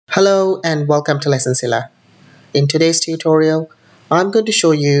Hello and welcome to Lessonzilla. In today's tutorial, I'm going to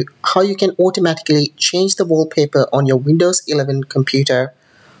show you how you can automatically change the wallpaper on your Windows 11 computer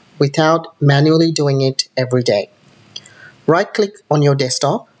without manually doing it every day. Right-click on your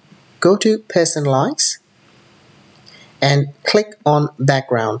desktop, go to Personalize, and click on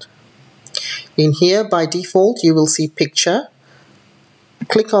Background. In here, by default, you will see Picture.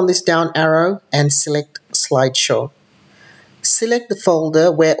 Click on this down arrow and select Slideshow. Select the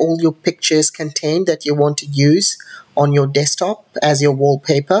folder where all your pictures contain that you want to use on your desktop as your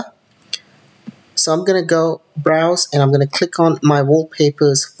wallpaper. So I'm going to go browse and I'm going to click on my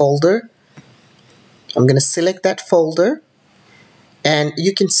wallpapers folder. I'm going to select that folder and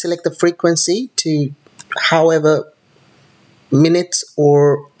you can select the frequency to however minutes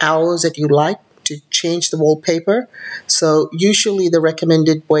or hours that you like to change the wallpaper. So usually the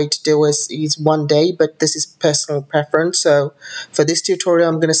recommended way to do is 1 day, but this is personal preference. So for this tutorial,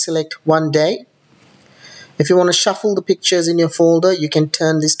 I'm going to select 1 day. If you want to shuffle the pictures in your folder, you can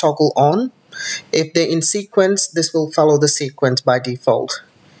turn this toggle on. If they're in sequence, this will follow the sequence by default.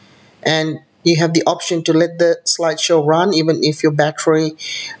 And you have the option to let the slideshow run even if your battery,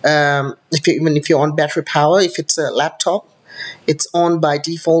 even if you're on battery power. If it's a laptop, it's on by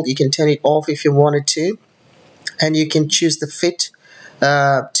default. You can turn it off if you wanted to, and you can choose the fit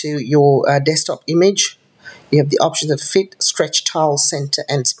to your desktop image. You have the options of fit, stretch, tile, center,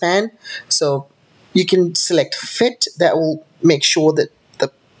 and span. So you can select fit. That will make sure that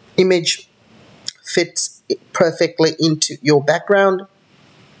the image fits perfectly into your background,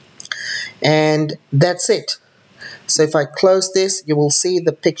 and that's it. So if I close this, you will see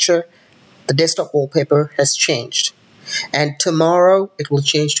the picture, the desktop wallpaper has changed. And tomorrow it will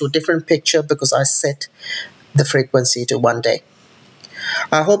change to a different picture because I set the frequency to 1 day.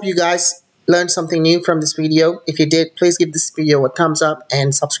 I hope you guys learned something new from this video. If you did, please give this video a thumbs up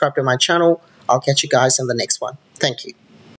and subscribe to my channel. I'll catch you guys in the next one. Thank you.